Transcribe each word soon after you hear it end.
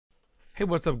Hey,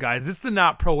 what's up, guys? This is the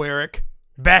Not Pro Eric.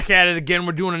 Back at it again.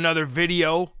 We're doing another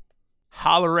video.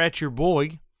 Holler at your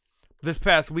boy. This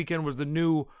past weekend was the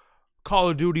new Call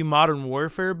of Duty Modern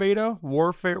Warfare beta.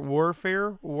 Warfare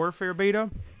beta.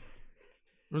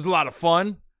 It was a lot of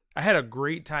fun. I had a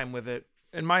great time with it.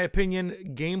 In my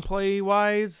opinion,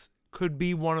 gameplay-wise, could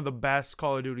be one of the best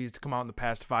Call of Duties to come out in the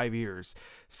past 5 years.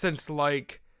 Since,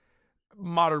 like,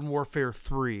 Modern Warfare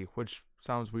 3, which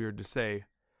sounds weird to say.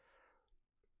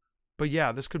 But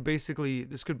yeah, this could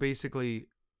basically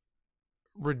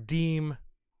redeem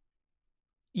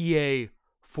EA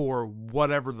for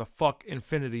whatever the fuck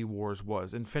Infinity Wars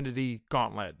was. Infinity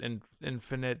Gauntlet.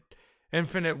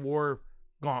 Infinite War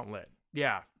Gauntlet.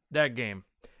 Yeah, that game.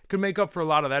 Could make up for a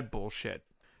lot of that bullshit.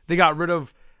 They got rid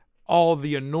of all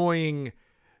the annoying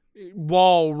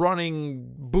wall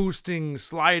running, boosting,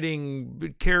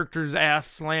 sliding, characters ass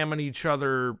slamming each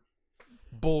other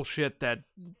bullshit that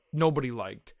nobody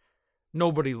liked.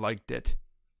 Nobody liked it.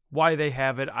 Why they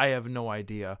have it, I have no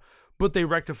idea. But they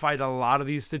rectified a lot of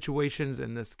these situations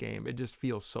in this game. It just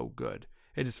feels so good.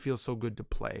 It just feels so good to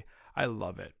play. I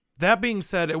love it. That being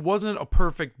said, it wasn't a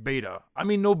perfect beta. I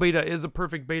mean, no beta is a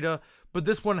perfect beta, but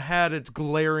this one had its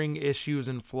glaring issues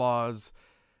and flaws.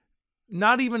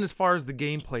 Not even as far as the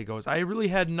gameplay goes. I really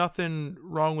had nothing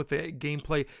wrong with the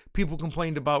gameplay. People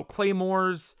complained about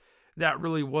claymores. That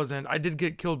really wasn't. I did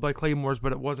get killed by claymores,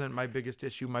 but it wasn't my biggest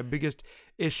issue. My biggest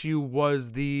issue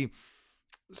was the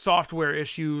software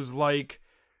issues, like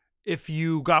if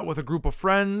you got with a group of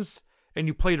friends and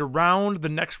you played a round, the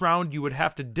next round you would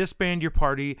have to disband your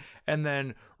party and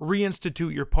then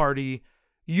reinstitute your party,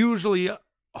 usually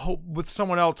with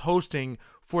someone else hosting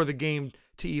for the game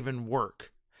to even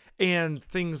work. And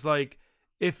things like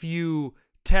if you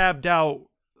tabbed out,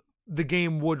 the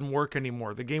game wouldn't work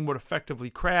anymore. The game would effectively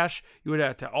crash. You would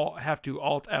have to Alt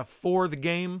F4 the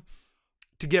game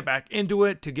to get back into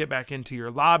it, to get back into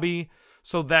your lobby.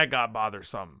 So that got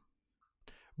bothersome.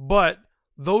 But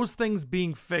those things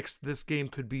being fixed, this game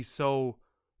could be so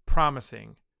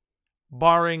promising.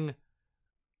 Barring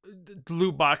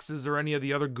loot boxes or any of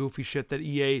the other goofy shit that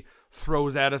EA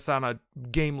throws at us on a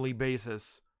gamely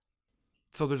basis.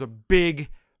 So there's a big,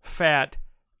 fat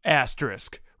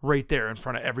asterisk right there in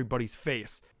front of everybody's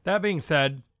face. That being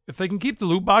said, if they can keep the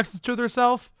loot boxes to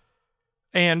themselves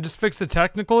and just fix the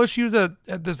technical issues that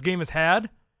this game has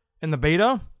had in the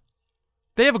beta,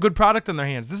 they have a good product in their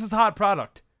hands. This is a hot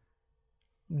product.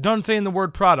 Done saying the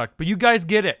word product, but you guys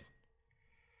get it.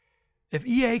 If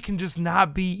EA can just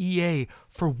not be EA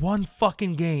for one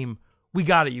fucking game, we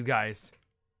got it, you guys.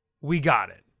 We got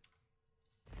it.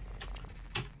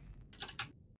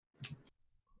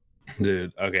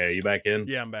 Dude, okay, are you back in?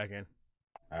 Yeah, I'm back in.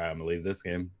 Alright, I'm gonna leave this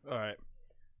game. Alright,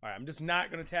 I'm just not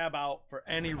gonna tab out for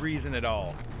any reason at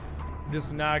all.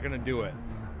 Just not gonna do it.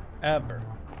 Ever.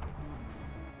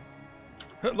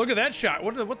 Look at that shot.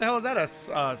 What the hell is that? A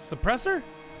suppressor?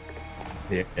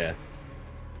 Yeah.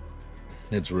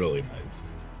 It's really nice.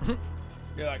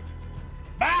 You're like,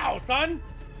 bow, son!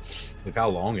 Look how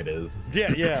long it is.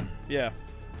 Yeah.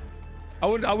 I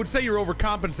would say you're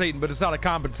overcompensating, but it's not a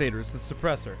compensator, it's the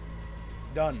suppressor.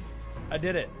 Done. I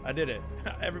did it.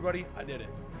 Everybody, I did it.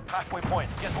 Halfway point.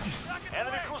 Get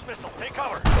enemy cruise missile. Take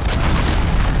cover.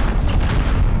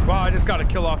 Wow, I just got to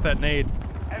kill off that nade.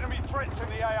 Enemy threats in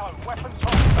the AO. Weapons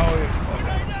hot. Oh,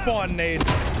 yeah. Spawn nades.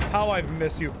 How I've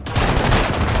missed you.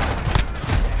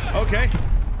 Okay.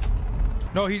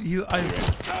 No,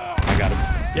 I got him.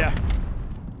 Yeah.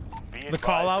 The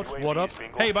call outs. What up?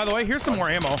 Hey, by the way, here's some more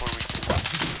ammo.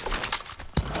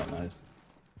 Oh, nice.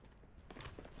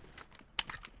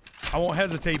 I won't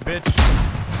hesitate, bitch.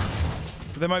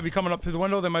 They might be coming up through the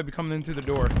window. They might be coming in through the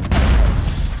door.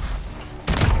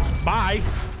 Bye.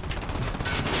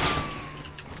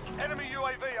 Enemy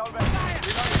UAV over.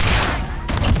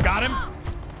 Got him.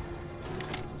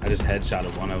 I just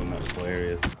headshotted one of them. That was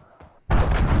hilarious.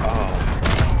 Oh.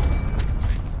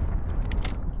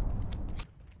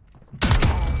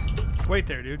 Wait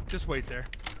there, dude. Just wait there.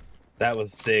 That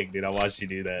was sick, dude. I watched you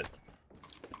do that.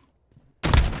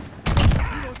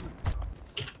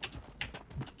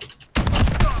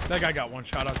 That guy got one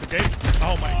shot out the gate.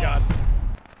 Oh my god.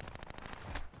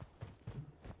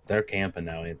 They're camping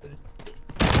now, ain't they?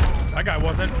 That guy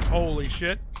wasn't. Holy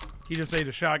shit. He just ate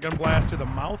a shotgun blast to the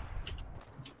mouth.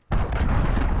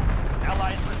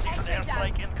 Allied precision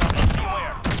airstrike incoming.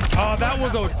 Beware. Oh, that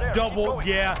was a double.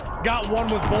 Yeah. Got one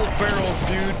with both barrels,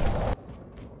 dude.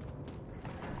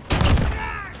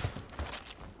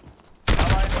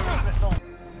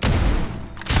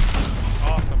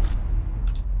 Awesome.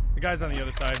 The guy's on the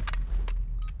other side.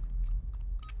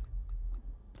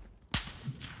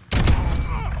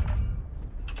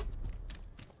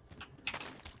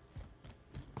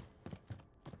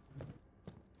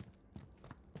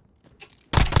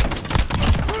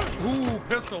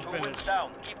 pistol Your wind's finish.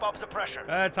 down. Keep up the pressure.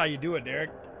 That's how you do it, Derek.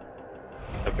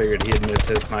 I figured he'd miss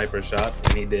his sniper shot,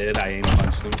 and he did. I aim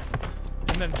punched him.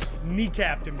 And then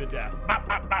kneecapped him to death. Bop,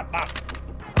 bop, bop, bop.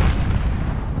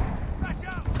 Back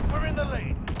up. We're in the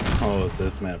lead. Oh, it's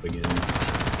this map again.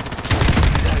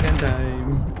 Second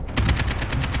time.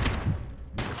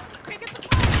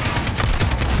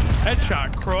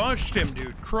 Headshot. Crushed him,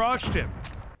 dude. Crushed him.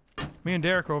 Me and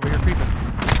Derek are over here creeping.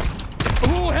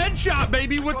 Ooh, headshot,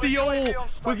 baby, with the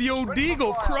old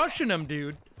deagle. Crushing him,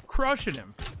 dude. Crushing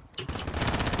him.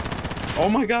 Oh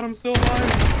my god, I'm still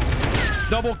alive.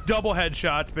 Double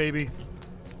headshots, baby.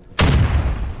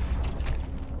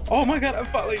 Oh my god, I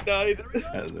finally died.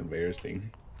 That was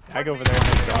embarrassing. I go over there and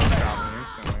they drop me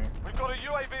instantly. We've got a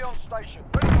UAV on station.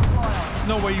 Ready for flyover. There's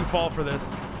no way you fall for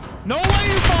this. No way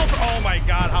you fall for. Oh my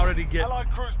god, how did he get? Allied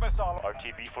cruise missile.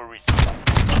 RTB for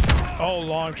resupply. Oh,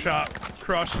 long shot.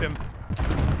 Crushed him.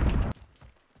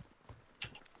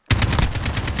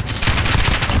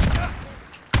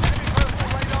 Enemy personal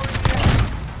radar in the air.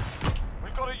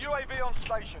 We've got a UAV on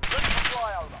station. Ready for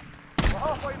flyover. We're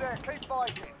halfway there. Keep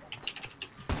fighting.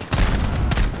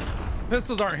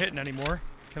 Pistols aren't hitting anymore.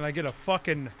 Can I get a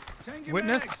fucking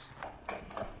witness?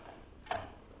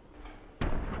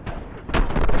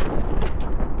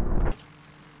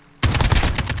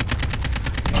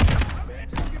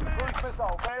 Cruise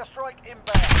missile. Airstrike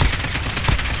inbound.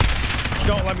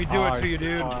 Don't let me do it to you,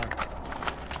 dude. Go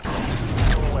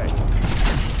away.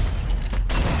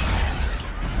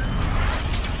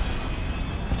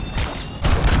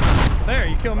 There,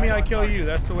 you kill me, I kill you.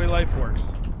 That's the way life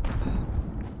works.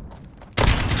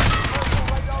 Personal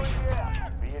radar in the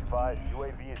air. Be advised,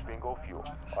 UAV is bingo fuel.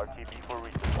 RTB for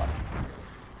resupply.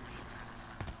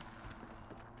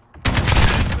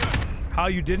 How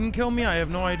you didn't kill me, I have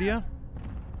no idea.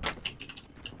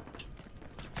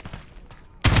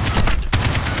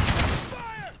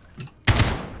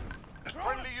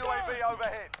 Friendly UAV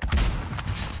overhead.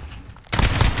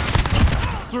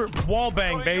 Wall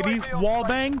bang, Got a baby. UAV on Wall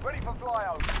station. bang. Ready for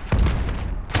flyover.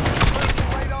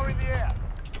 Personal radar in the air.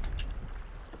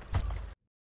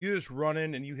 You just run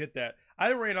in and you hit that.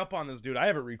 I ran up on this dude. I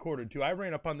have it recorded too. I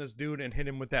ran up on this dude and hit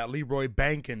him with that Leroy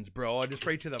Bankins, bro. I just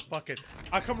right to the fucking.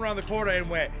 I come around the corner and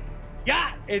went,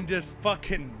 yeah, and just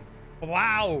fucking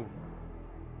blow.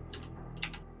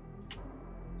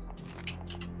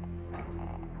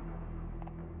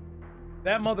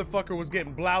 That motherfucker was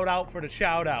getting blowed out for the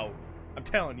shout out. I'm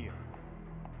telling you.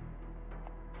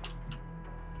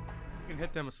 You can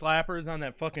hit them slappers on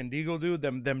that fucking deagle, dude.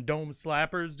 Them dome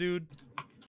slappers, dude.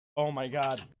 Oh my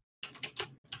god.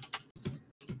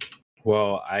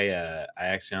 Well, I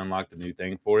actually unlocked a new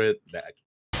thing for it. That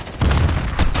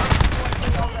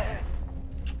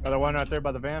Another one right there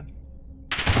by the van.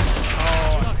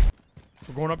 Oh,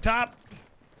 we're going up top.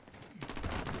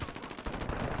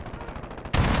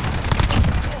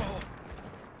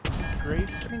 It's gray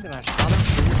screen and I shot him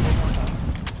 3 or 4 more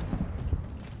times.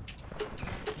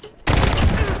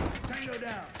 Tango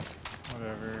down.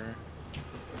 Whatever.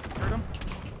 Hurt him.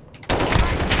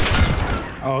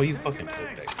 oh, you fucking took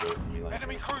that kill from me like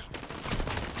Enemy that. cruise.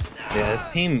 Yeah,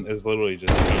 this team is literally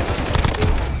just.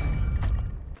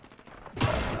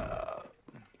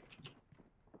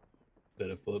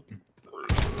 Did a flip.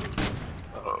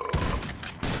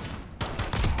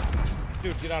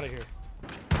 Dude, get out of here.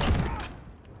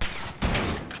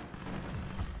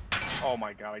 Oh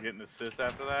my god, I get an assist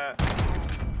after that?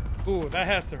 Ooh, that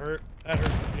has to hurt. That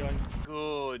hurts his feelings.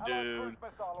 Good, Allied dude. cruise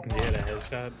missile Yeah, away. the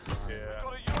headshot. Yeah.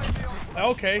 Got a UAV on station.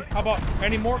 Okay, how about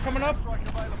any more coming up? Strike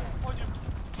available. On your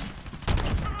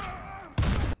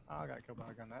Oh, I got killed by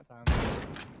a gun that time.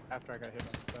 After I got hit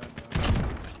by the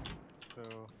stun. So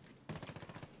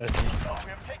That's we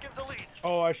have taken the lead.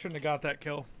 Oh, I shouldn't have got that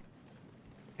kill.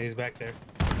 he's back there.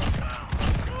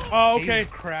 Oh, okay. He's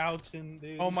crouching,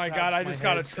 dude. Oh my god, I just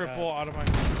got a triple out of my.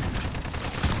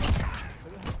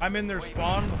 I'm in their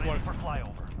spawn with Ready what? for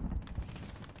flyover.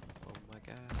 Oh my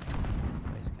god.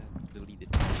 I just got deleted.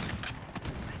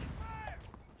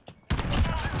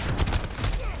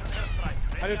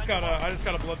 I just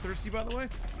got a bloodthirsty, by the way.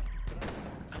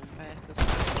 I'm fast as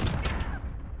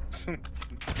fuck.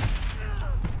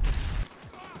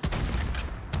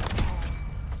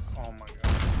 oh my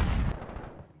god.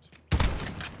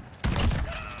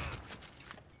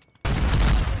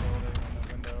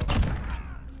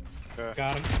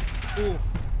 Got him. Ooh,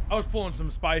 I was pulling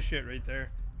some spy shit right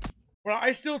there. Well,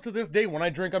 I still to this day when I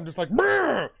drink, I'm just like,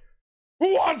 "Brr!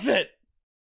 Who wants it?"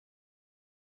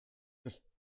 Just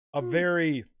a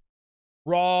very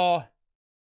raw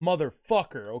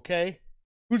motherfucker. Okay,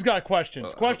 who's got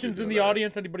questions? Questions in the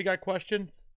audience? Anybody got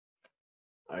questions?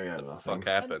 I got What the nothing. fuck I'm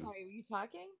happened? sorry, were you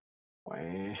talking?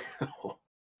 Wow.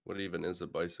 What even is a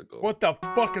bicycle? What the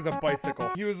fuck is a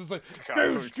bicycle? He was just like, God,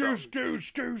 scoo, who's scoo, from-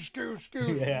 scoo, scoo, scoo,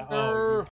 scoo. Yeah, oh,